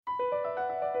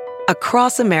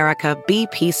Across America,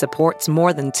 BP supports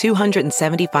more than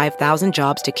 275,000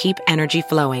 jobs to keep energy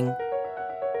flowing.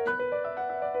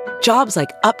 Jobs like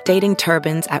updating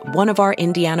turbines at one of our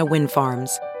Indiana wind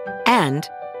farms and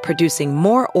producing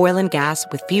more oil and gas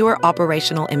with fewer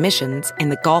operational emissions in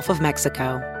the Gulf of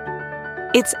Mexico.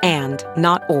 It's and,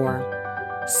 not or.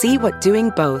 See what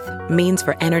doing both means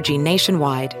for energy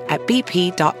nationwide at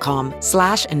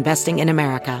bp.com/investing in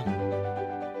America.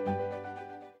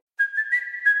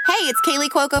 Hey, it's Kaylee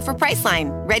Cuoco for Priceline.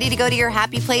 Ready to go to your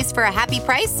happy place for a happy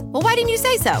price? Well, why didn't you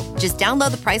say so? Just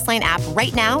download the Priceline app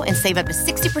right now and save up to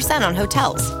 60% on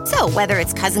hotels. So whether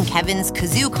it's Cousin Kevin's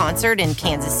Kazoo Concert in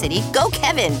Kansas City, go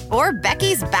Kevin, or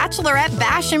Becky's Bachelorette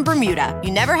Bash in Bermuda,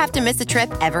 you never have to miss a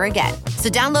trip ever again. So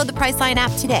download the Priceline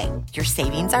app today. Your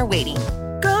savings are waiting.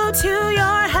 Go to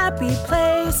your happy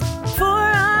place for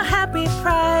a happy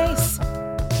price.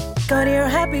 Go to your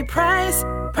happy price,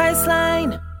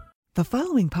 Priceline. The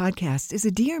following podcast is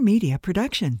a Dear Media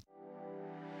production.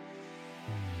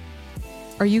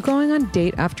 Are you going on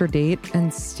date after date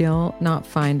and still not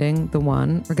finding the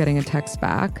one or getting a text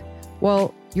back?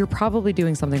 Well, you're probably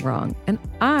doing something wrong. And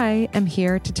I am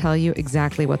here to tell you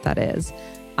exactly what that is.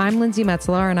 I'm Lindsay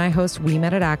Metzler and I host We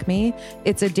Met at Acme.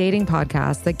 It's a dating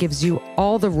podcast that gives you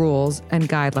all the rules and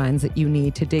guidelines that you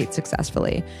need to date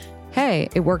successfully. Hey,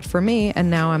 it worked for me and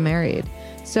now I'm married.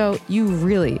 So you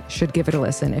really should give it a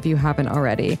listen if you haven't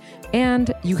already.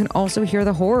 And you can also hear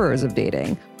the horrors of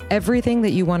dating. Everything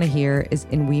that you want to hear is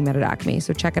in We Met at Acme,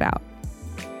 so check it out.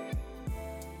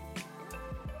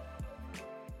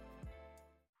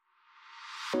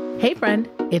 Hey friend,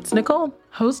 it's Nicole,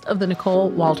 host of the Nicole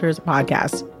Walters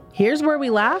podcast. Here's where we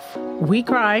laugh, we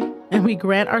cry, and we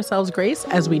grant ourselves grace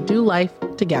as we do life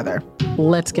together.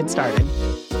 Let's get started.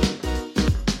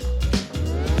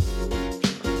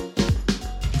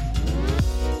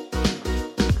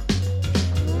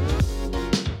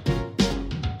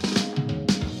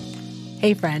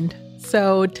 Hey friend.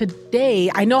 So today,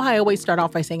 I know I always start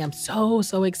off by saying I'm so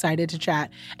excited to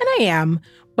chat, and I am,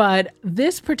 but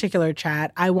this particular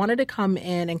chat, I wanted to come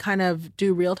in and kind of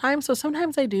do real time. So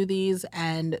sometimes I do these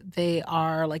and they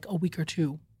are like a week or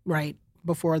two, right,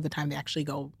 before the time they actually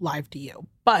go live to you.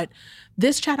 But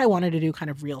this chat I wanted to do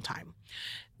kind of real time.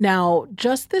 Now,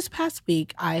 just this past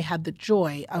week, I had the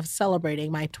joy of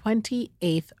celebrating my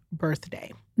 28th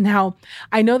birthday. Now,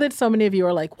 I know that so many of you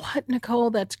are like, what,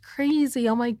 Nicole? That's crazy.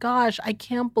 Oh my gosh, I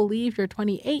can't believe you're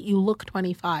 28. You look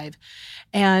 25.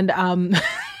 And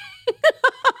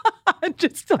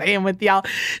just playing with y'all.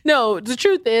 No, the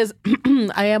truth is,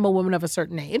 I am a woman of a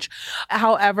certain age.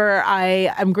 However,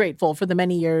 I am grateful for the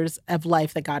many years of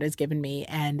life that God has given me.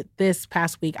 And this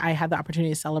past week, I had the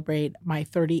opportunity to celebrate my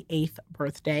 38th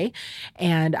birthday.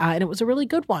 And it was a really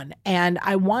good one. And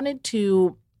I wanted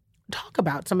to talk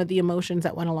about some of the emotions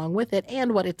that went along with it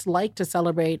and what it's like to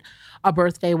celebrate a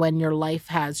birthday when your life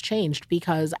has changed.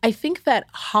 Because I think that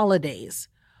holidays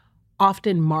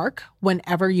often mark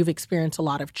whenever you've experienced a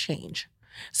lot of change.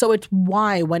 So it's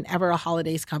why whenever a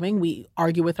holiday's coming, we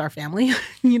argue with our family,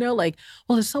 like,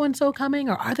 well, is so-and-so coming?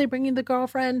 Or are they bringing the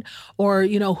girlfriend? Or,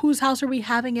 whose house are we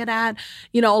having it at?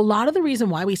 A lot of the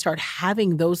reason why we start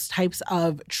having those types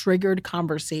of triggered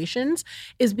conversations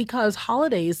is because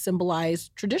holidays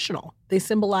symbolize traditional. They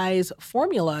symbolize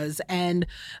formulas and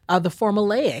the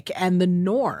formulaic and the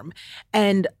norm.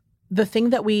 And the thing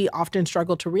that we often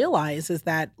struggle to realize is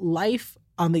that life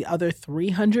on the other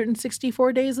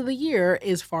 364 days of the year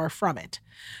is far from it.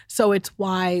 So it's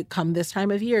why come this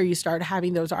time of year, you start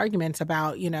having those arguments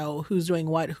about, who's doing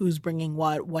what, who's bringing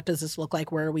what does this look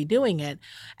like, where are we doing it?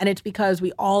 And it's because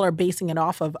we all are basing it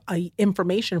off of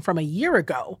information from a year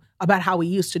ago about how we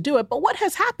used to do it. But what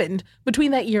has happened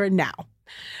between that year and now?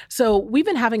 So we've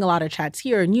been having a lot of chats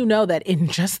here, and you know that in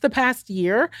just the past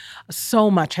year, so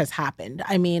much has happened.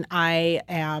 I mean, I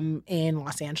am in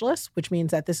Los Angeles, which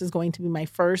means that this is going to be my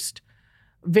first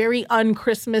very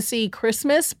un-Christmassy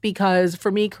Christmas, because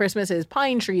for me, Christmas is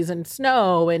pine trees and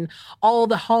snow and all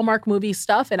the Hallmark movie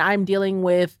stuff, and I'm dealing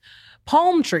with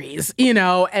palm trees,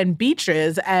 and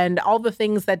beaches and all the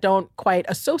things that don't quite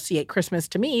associate Christmas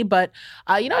to me. But,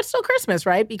 it's still Christmas,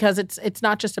 right? Because it's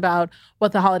not just about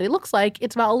what the holiday looks like.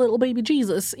 It's about a little baby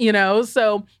Jesus,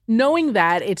 So knowing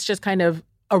that, it's just kind of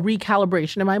a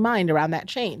recalibration in my mind around that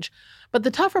change. But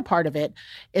the tougher part of it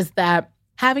is that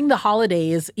having the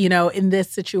holidays, in this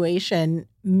situation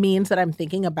means that I'm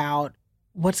thinking about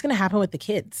what's going to happen with the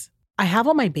kids. I have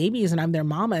all my babies and I'm their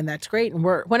mama, and that's great. And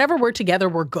whenever we're together,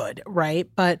 we're good, right?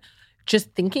 But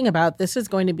just thinking about this is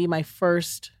going to be my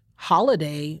first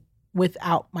holiday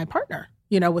without my partner,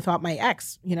 without my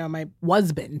ex, my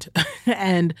husband.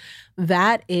 And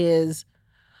that is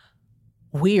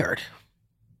weird.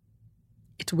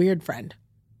 It's weird, friend.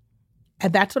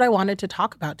 And that's what I wanted to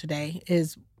talk about today,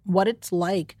 is what it's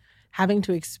like having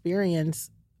to experience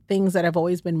things that have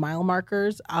always been mile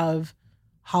markers of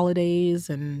holidays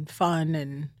and fun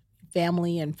and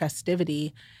family and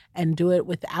festivity, and do it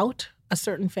without a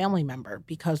certain family member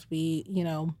because we,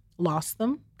 lost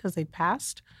them because they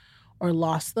passed, or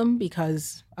lost them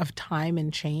because of time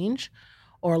and change,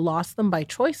 or lost them by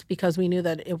choice because we knew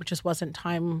that it just wasn't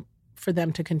time for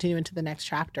them to continue into the next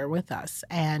chapter with us,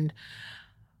 and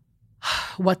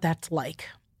what that's like.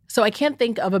 So I can't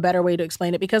think of a better way to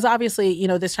explain it because obviously,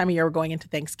 this time of year we're going into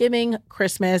Thanksgiving,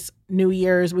 Christmas, New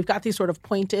Year's. We've got these sort of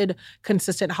pointed,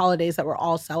 consistent holidays that we're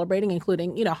all celebrating,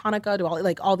 including,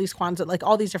 Hanukkah, all these Kwanzaa,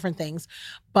 all these different things.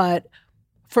 But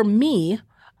for me,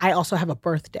 I also have a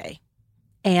birthday.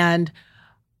 And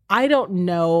I don't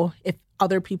know if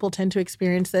other people tend to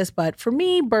experience this, but for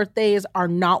me, birthdays are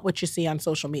not what you see on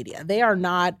social media. They are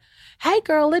not, hey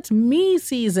girl, it's me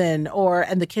season,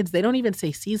 and the kids, they don't even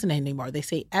say season anymore. They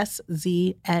say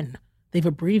SZN. They've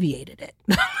abbreviated it.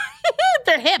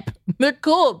 They're hip. They're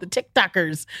cool. The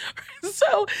TikTokers.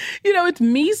 So, it's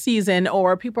me season,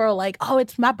 or people are like, oh,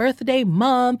 it's my birthday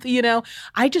month.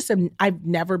 I've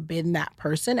never been that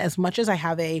person as much as I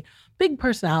have a big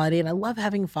personality and I love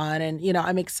having fun. And,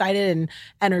 I'm excited and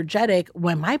energetic.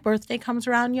 When my birthday comes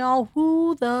around, y'all,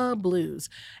 who the blues?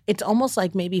 It's almost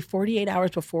like maybe 48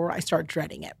 hours before I start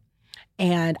dreading it.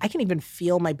 And I can even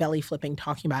feel my belly flipping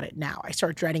talking about it now. I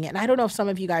start dreading it. And I don't know if some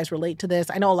of you guys relate to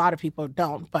this. I know a lot of people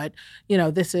don't, but,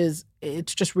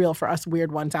 it's just real for us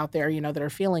weird ones out there, that are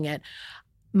feeling it.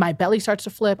 My belly starts to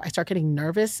flip. I start getting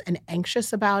nervous and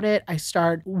anxious about it. I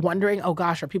start wondering, oh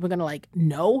gosh, are people going to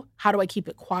know? How do I keep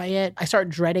it quiet? I start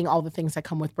dreading all the things that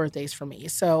come with birthdays for me.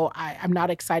 So I'm not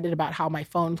excited about how my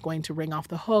phone's going to ring off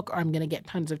the hook, or I'm going to get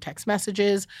tons of text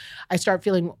messages. I start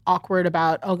feeling awkward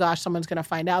about, oh gosh, someone's going to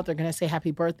find out. They're going to say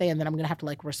happy birthday. And then I'm going to have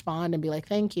to respond and be like,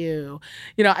 thank you.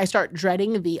 I start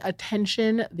dreading the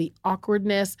attention, the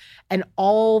awkwardness, and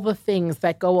all the things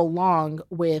that go along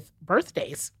with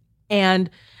birthdays. And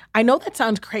I know that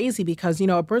sounds crazy because,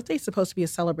 a birthday is supposed to be a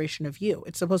celebration of you.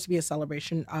 It's supposed to be a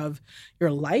celebration of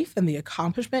your life and the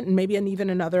accomplishment and maybe even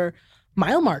another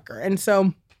mile marker. And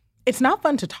so it's not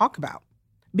fun to talk about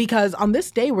because on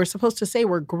this day, we're supposed to say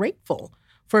we're grateful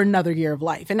for another year of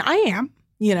life. And I am.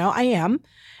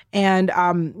 And,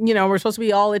 we're supposed to be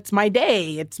it's my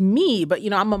day, it's me, but,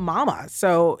 I'm a mama.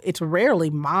 So it's rarely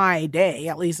my day,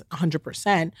 at least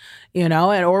 100%,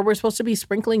 or we're supposed to be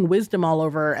sprinkling wisdom all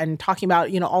over and talking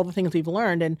about, all the things we've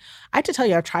learned. And I have to tell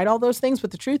you, I've tried all those things,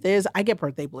 but the truth is I get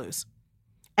birthday blues.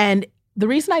 And the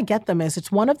reason I get them is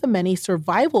it's one of the many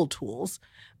survival tools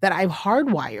that I've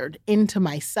hardwired into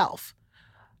myself.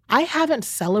 I haven't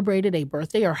celebrated a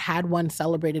birthday or had one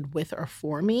celebrated with or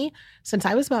for me since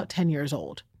I was about 10 years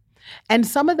old. And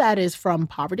some of that is from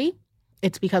poverty.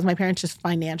 It's because my parents just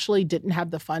financially didn't have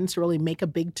the funds to really make a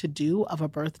big to-do of a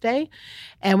birthday.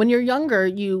 And when you're younger,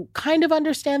 you kind of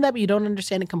understand that, but you don't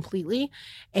understand it completely.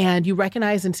 And you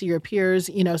recognize and see your peers,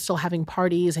 still having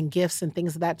parties and gifts and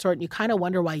things of that sort. And you kind of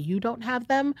wonder why you don't have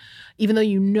them, even though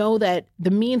you know that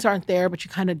the means aren't there, but you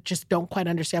kind of just don't quite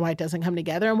understand why it doesn't come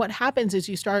together. And what happens is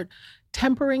you start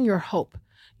tempering your hope.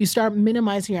 You start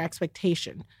minimizing your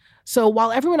expectation. So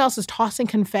while everyone else is tossing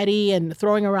confetti and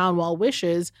throwing around well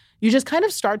wishes, you just kind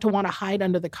of start to want to hide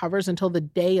under the covers until the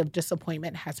day of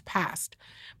disappointment has passed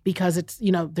because it's,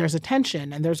 there's a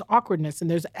tension and there's awkwardness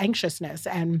and there's anxiousness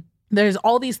and there's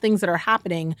all these things that are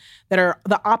happening that are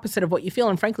the opposite of what you feel.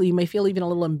 And frankly, you may feel even a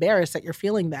little embarrassed that you're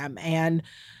feeling them. And,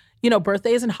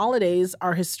 birthdays and holidays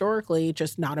are historically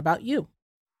just not about you.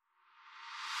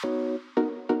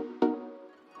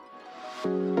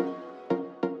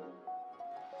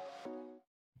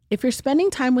 If you're spending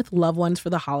time with loved ones for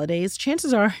the holidays,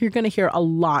 chances are you're going to hear a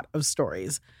lot of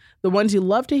stories. The ones you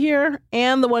love to hear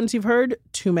and the ones you've heard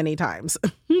too many times.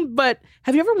 But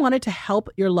have you ever wanted to help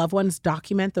your loved ones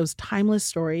document those timeless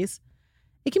stories?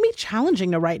 It can be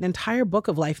challenging to write an entire book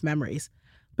of life memories,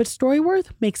 but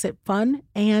Storyworth makes it fun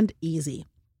and easy.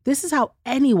 This is how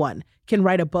anyone can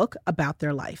write a book about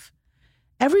their life.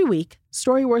 Every week,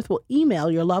 Storyworth will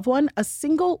email your loved one a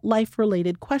single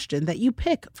life-related question that you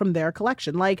pick from their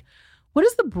collection, like, what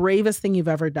is the bravest thing you've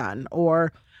ever done?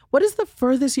 Or what is the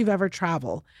furthest you've ever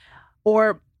traveled?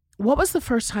 Or what was the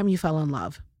first time you fell in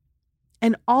love?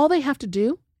 And all they have to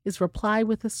do is reply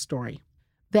with a story.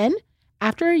 Then,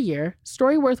 after a year,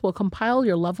 Storyworth will compile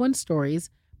your loved one's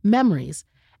stories, memories,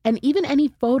 and even any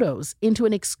photos into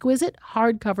an exquisite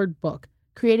hardcover book,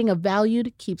 creating a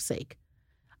valued keepsake.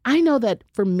 I know that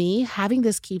for me, having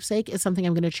this keepsake is something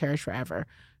I'm going to cherish forever.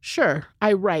 Sure,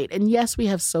 I write, and yes, we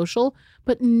have social,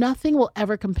 but nothing will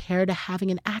ever compare to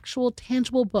having an actual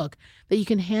tangible book that you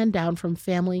can hand down from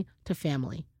family to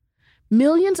family.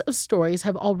 Millions of stories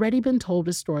have already been told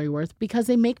with Storyworth because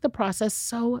they make the process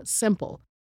so simple.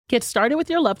 Get started with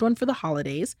your loved one for the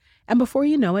holidays, and before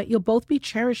you know it, you'll both be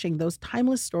cherishing those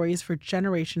timeless stories for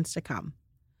generations to come.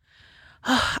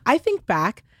 I think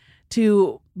back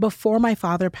to before my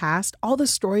father passed, all the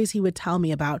stories he would tell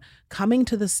me about coming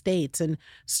to the States and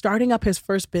starting up his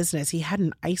first business. He had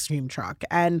an ice cream truck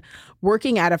and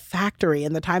working at a factory,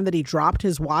 and the time that he dropped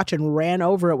his watch and ran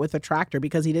over it with a tractor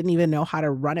because he didn't even know how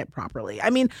to run it properly. I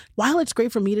mean, while it's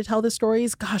great for me to tell the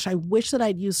stories, gosh, I wish that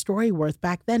I'd used Storyworth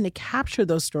back then to capture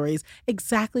those stories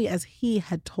exactly as he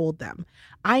had told them.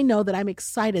 I know that I'm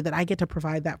excited that I get to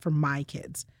provide that for my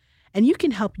kids. And you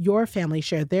can help your family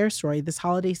share their story this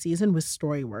holiday season with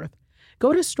Storyworth.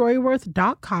 Go to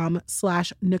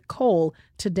storyworth.com/Nicole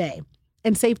today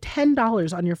and save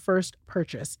 $10 on your first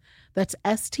purchase. That's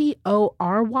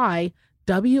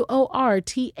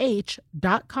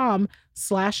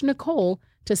STORYWORTH.com/Nicole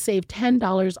to save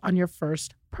 $10 on your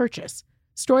first purchase.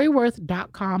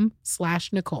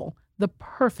 Storyworth.com/Nicole, the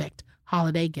perfect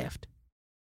holiday gift.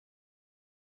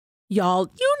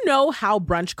 Y'all, you know how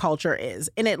brunch culture is.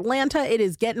 In Atlanta, it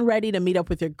is getting ready to meet up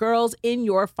with your girls in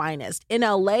your finest. In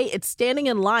LA, it's standing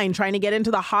in line trying to get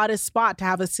into the hottest spot to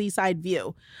have a seaside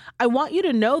view. I want you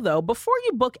to know, though, before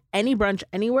you book any brunch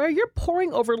anywhere, you're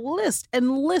poring over list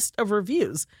and list of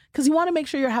reviews because you want to make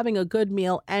sure you're having a good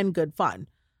meal and good fun.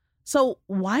 So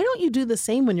why don't you do the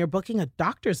same when you're booking a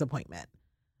doctor's appointment?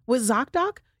 With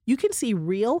ZocDoc, you can see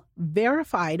real,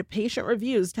 verified patient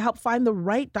reviews to help find the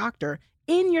right doctor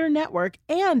in your network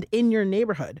and in your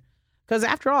neighborhood. Because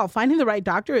after all, finding the right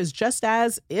doctor is just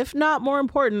as, if not more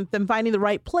important, than finding the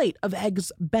right plate of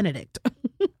Eggs Benedict.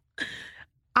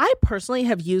 I personally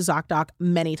have used ZocDoc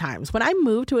many times. When I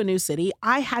moved to a new city,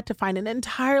 I had to find an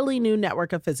entirely new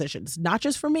network of physicians, not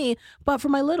just for me, but for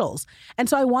my littles. And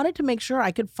so I wanted to make sure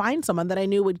I could find someone that I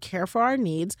knew would care for our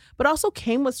needs, but also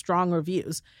came with strong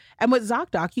reviews. And with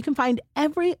ZocDoc, you can find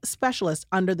every specialist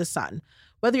under the sun.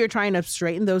 Whether you're trying to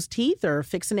straighten those teeth or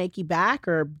fix an achy back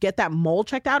or get that mole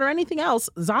checked out or anything else,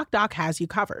 ZocDoc has you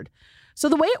covered. So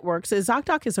the way it works is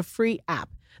ZocDoc is a free app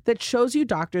that shows you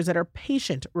doctors that are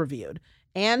patient reviewed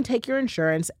and take your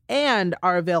insurance and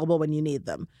are available when you need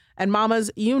them. And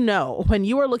mamas, you know, when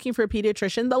you are looking for a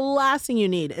pediatrician, the last thing you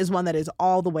need is one that is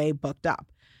all the way booked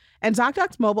up. And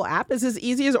ZocDoc's mobile app is as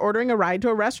easy as ordering a ride to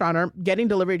a restaurant or getting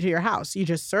delivery to your house. You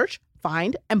just search,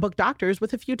 find, and book doctors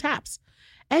with a few taps.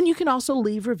 And you can also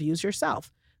leave reviews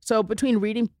yourself. So between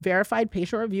reading verified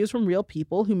patient reviews from real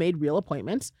people who made real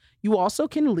appointments, you also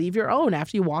can leave your own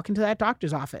after you walk into that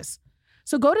doctor's office.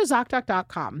 So go to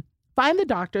ZocDoc.com, find the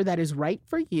doctor that is right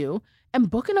for you, and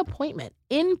book an appointment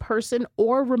in person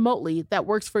or remotely that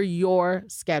works for your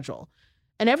schedule.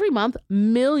 And every month,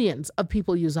 millions of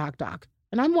people use ZocDoc,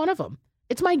 and I'm one of them.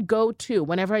 It's my go-to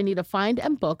whenever I need to find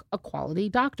and book a quality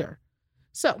doctor.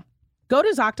 So go to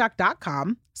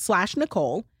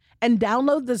ZocDoc.com/Nicole and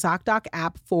download the ZocDoc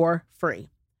app for free.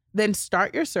 Then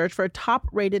start your search for a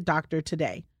top-rated doctor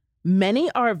today.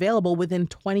 Many are available within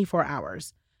 24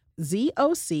 hours.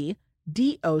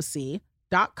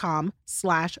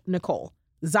 ZocDoc.com/Nicole.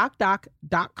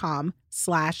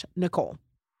 ZocDoc.com/Nicole.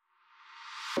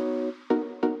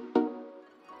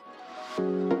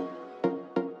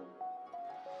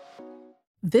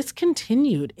 This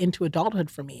continued into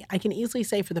adulthood for me. I can easily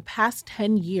say for the past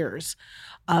 10 years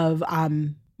of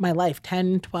my life,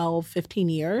 10, 12, 15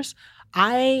 years,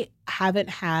 I haven't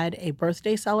had a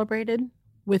birthday celebrated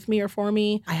with me or for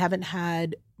me. I haven't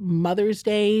had Mother's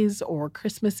Days or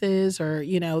Christmases or,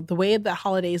 you know, the way the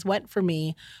holidays went for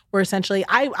me were essentially,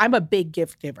 I'm a big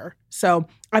gift giver. So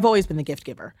I've always been the gift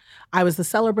giver. I was the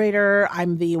celebrator.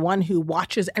 I'm the one who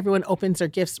watches everyone opens their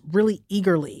gifts really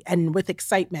eagerly and with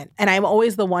excitement. And I'm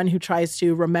always the one who tries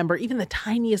to remember even the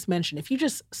tiniest mention. If you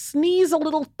just sneeze a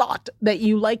little thought that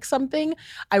you like something,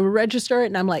 I register it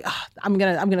and I'm like, oh, I'm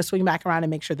gonna swing back around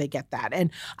and make sure they get that. And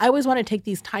I always want to take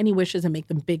these tiny wishes and make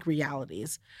them big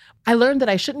realities. I learned that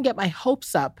I shouldn't get my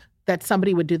hopes up that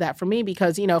somebody would do that for me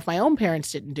because, you know, if my own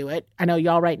parents didn't do it, I know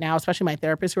y'all right now, especially my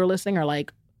therapists who are listening, are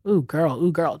like, ooh,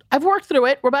 girl. I've worked through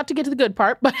it. We're about to get to the good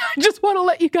part, but I just want to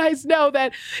let you guys know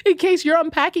that in case you're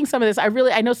unpacking some of this, I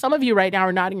know some of you right now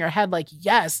are nodding your head like,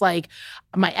 yes, like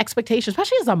my expectations,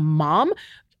 especially as a mom,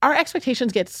 our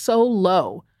expectations get so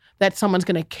low that someone's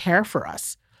going to care for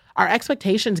us. Our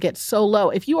expectations get so low.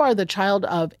 If you are the child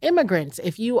of immigrants,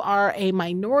 if you are a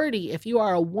minority, if you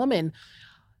are a woman,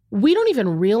 we don't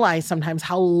even realize sometimes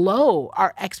how low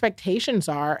our expectations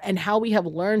are and how we have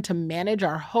learned to manage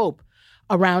our hope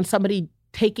around somebody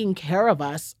taking care of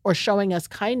us or showing us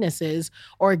kindnesses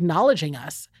or acknowledging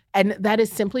us. And that is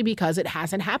simply because it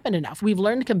hasn't happened enough. We've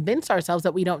learned to convince ourselves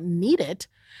that we don't need it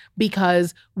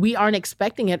because we aren't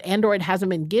expecting it and or it hasn't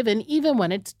been given even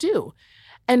when it's due.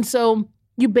 And so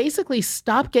you basically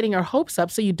stop getting your hopes up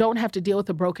so you don't have to deal with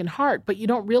a broken heart, but you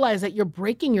don't realize that you're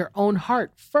breaking your own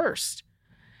heart first.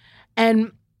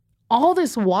 And all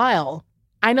this while,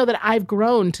 I know that I've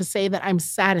grown to say that I'm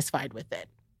satisfied with it.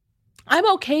 I'm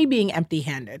okay being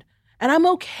empty-handed. And I'm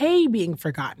okay being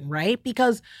forgotten, right?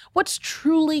 Because what's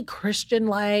truly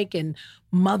Christian-like and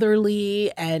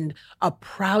motherly and a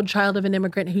proud child of an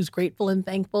immigrant who's grateful and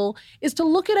thankful is to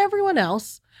look at everyone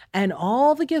else and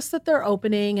all the gifts that they're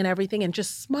opening and everything and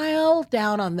just smile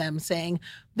down on them saying,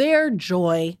 their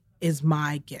joy is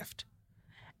my gift.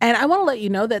 And I want to let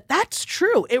you know that that's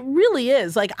true. It really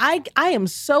is. Like, I am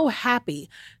so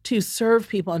happy to serve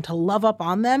people and to love up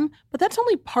on them, but that's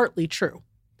only partly true.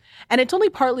 And it's only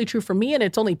partly true for me, and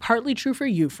it's only partly true for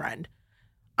you, friend.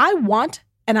 I want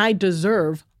and I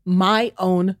deserve my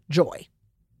own joy.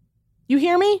 You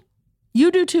hear me?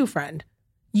 You do too, friend.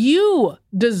 You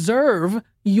deserve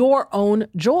your own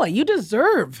joy. You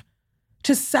deserve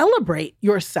to celebrate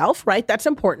yourself, right? That's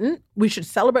important. We should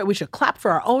celebrate. We should clap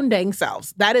for our own dang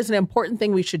selves. That is an important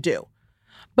thing we should do.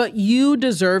 But you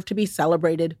deserve to be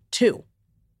celebrated too.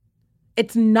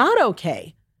 It's not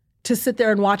okay to sit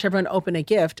there and watch everyone open a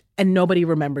gift and nobody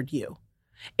remembered you.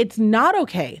 It's not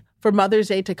okay for Mother's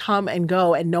Day to come and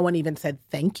go and no one even said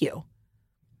thank you.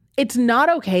 It's not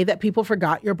okay that people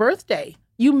forgot your birthday.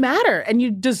 You matter and you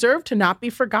deserve to not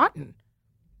be forgotten.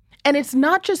 And it's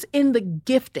not just in the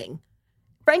gifting.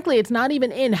 Frankly, it's not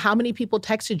even in how many people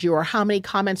texted you or how many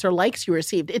comments or likes you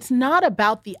received. It's not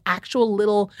about the actual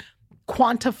little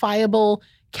quantifiable,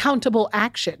 countable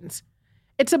actions.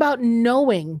 It's about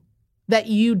knowing that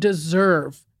you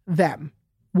deserve them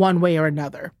one way or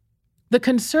another. The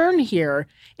concern here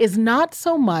is not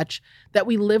so much that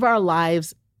we live our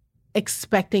lives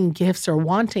expecting gifts or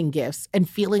wanting gifts and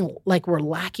feeling like we're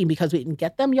lacking because we didn't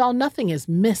get them. Y'all, nothing is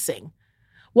missing.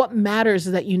 What matters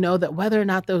is that you know that whether or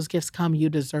not those gifts come, you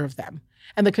deserve them.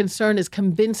 And the concern is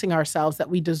convincing ourselves that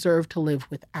we deserve to live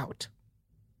without.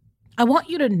 I want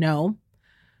you to know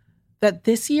that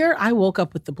this year I woke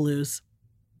up with the blues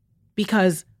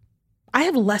because I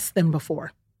have less than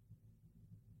before.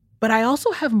 But I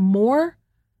also have more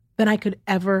than I could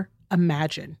ever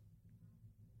imagine.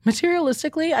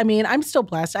 Materialistically, I mean, I'm still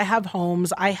blessed. I have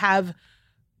homes, I have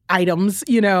items,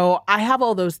 I have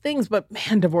all those things, but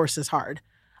man, divorce is hard.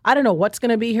 I don't know what's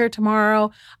going to be here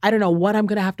tomorrow. I don't know what I'm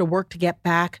going to have to work to get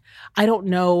back. I don't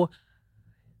know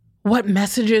what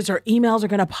messages or emails are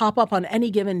going to pop up on any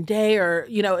given day or,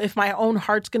 if my own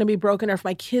heart's going to be broken or if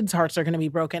my kids' hearts are going to be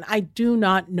broken. I do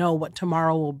not know what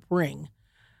tomorrow will bring.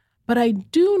 But I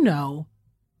do know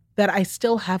that I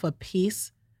still have a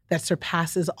peace that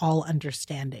surpasses all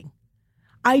understanding.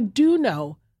 I do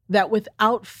know that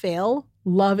without fail,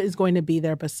 love is going to be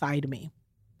there beside me.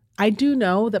 I do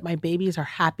know that my babies are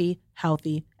happy,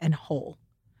 healthy, and whole.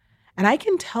 And I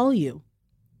can tell you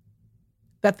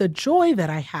that the joy that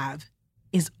I have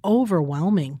is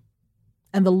overwhelming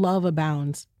and the love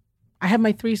abounds. I have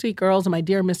my 3 sweet girls and my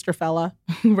dear Mr. Fella,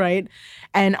 right?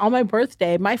 And on my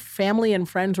birthday, my family and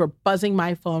friends were buzzing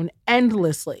my phone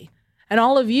endlessly. And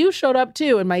all of you showed up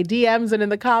too in my DMs and in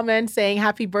the comments saying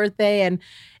happy birthday. And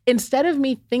instead of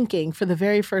me thinking for the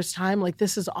very first time, like,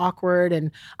 this is awkward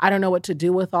and I don't know what to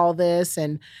do with all this.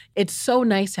 And it's so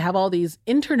nice to have all these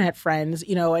internet friends,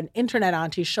 and internet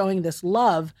aunties showing this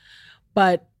love.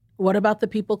 But what about the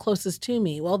people closest to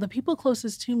me? Well, the people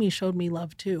closest to me showed me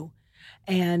love too.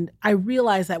 And I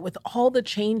realized that with all the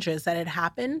changes that had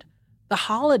happened, the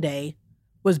holiday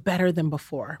was better than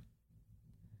before.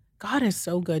 God is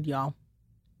so good, y'all.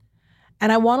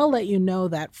 And I want to let you know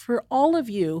that for all of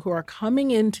you who are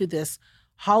coming into this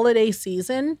holiday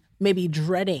season, maybe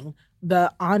dreading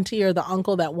the auntie or the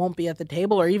uncle that won't be at the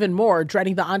table, or even more,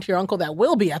 dreading the auntie or uncle that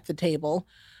will be at the table,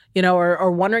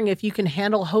 or wondering if you can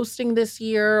handle hosting this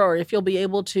year or if you'll be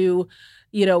able to,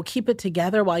 keep it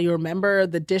together while you remember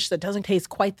the dish that doesn't taste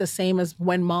quite the same as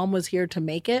when mom was here to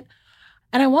make it.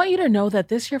 And I want you to know that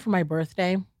this year for my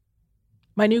birthday,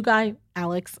 my new guy,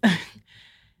 Alex,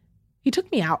 he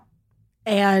took me out.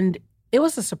 And it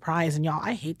was a surprise. And y'all,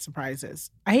 I hate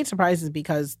surprises. I hate surprises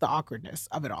because the awkwardness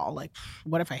of it all. Like,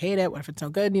 what if I hate it? What if it's no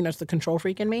good? It's the control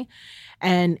freak in me.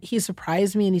 And he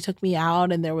surprised me and he took me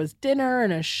out and there was dinner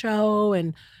and a show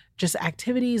and just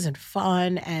activities and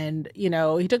fun. And,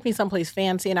 he took me someplace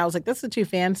fancy and I was like, this is too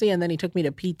fancy. And then he took me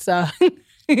to pizza.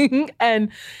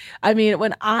 And I mean,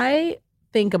 when I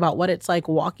think about what it's like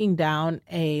walking down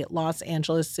a Los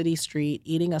Angeles city street,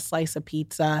 eating a slice of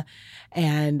pizza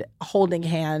and holding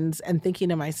hands and thinking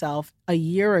to myself, a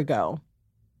year ago,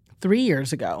 3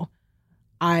 years ago,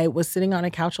 I was sitting on a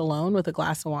couch alone with a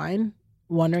glass of wine,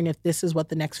 wondering if this is what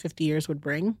the next 50 years would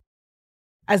bring.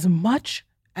 As much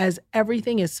as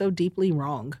everything is so deeply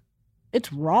wrong,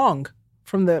 it's wrong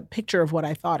from the picture of what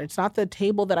I thought. It's not the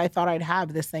table that I thought I'd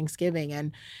have this Thanksgiving,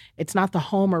 and it's not the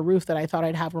home or roof that I thought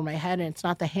I'd have over my head, and it's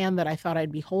not the hand that I thought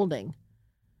I'd be holding.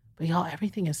 But y'all,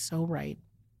 everything is so right.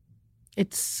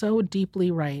 It's so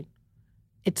deeply right.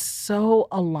 It's so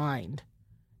aligned.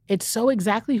 It's so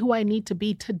exactly who I need to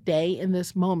be today in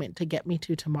this moment to get me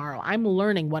to tomorrow. I'm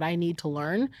learning what I need to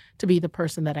learn to be the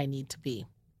person that I need to be.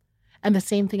 And the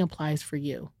same thing applies for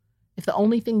you. If the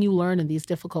only thing you learn in these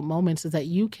difficult moments is that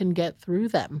you can get through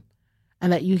them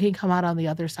and that you can come out on the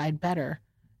other side better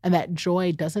and that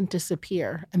joy doesn't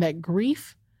disappear and that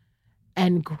grief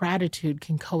and gratitude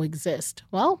can coexist,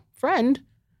 well, friend,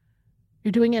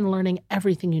 you're doing and learning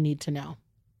everything you need to know.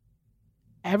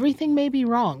 Everything may be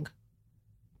wrong,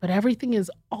 but everything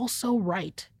is also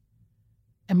right.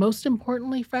 And most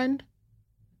importantly, friend,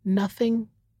 nothing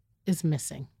is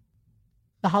missing.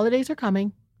 The holidays are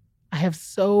coming. I have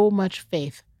so much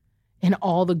faith in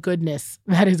all the goodness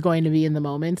that is going to be in the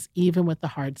moments, even with the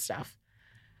hard stuff.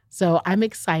 So I'm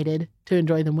excited to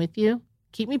enjoy them with you.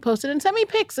 Keep me posted and send me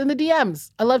pics in the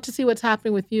DMs. I love to see what's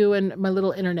happening with you and my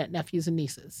little internet nephews and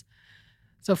nieces.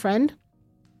 So friend,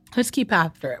 let's keep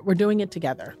after it. We're doing it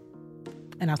together.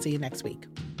 And I'll see you next week.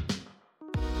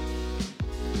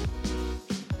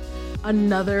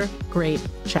 Another great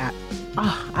chat.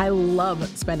 I love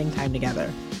spending time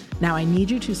together. Now I need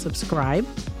you to subscribe,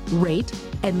 rate,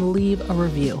 and leave a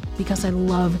review because I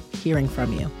love hearing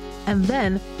from you. And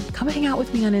then come hang out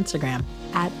with me on Instagram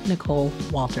at Nicole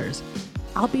Walters.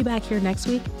 I'll be back here next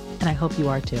week, and I hope you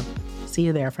are too. See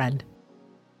you there, friend.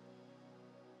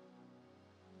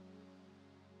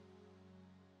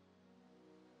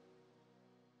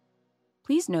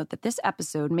 Please note that this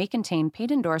episode may contain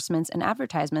paid endorsements and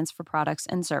advertisements for products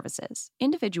and services.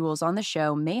 Individuals on the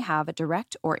show may have a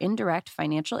direct or indirect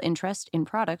financial interest in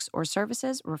products or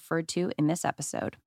services referred to in this episode.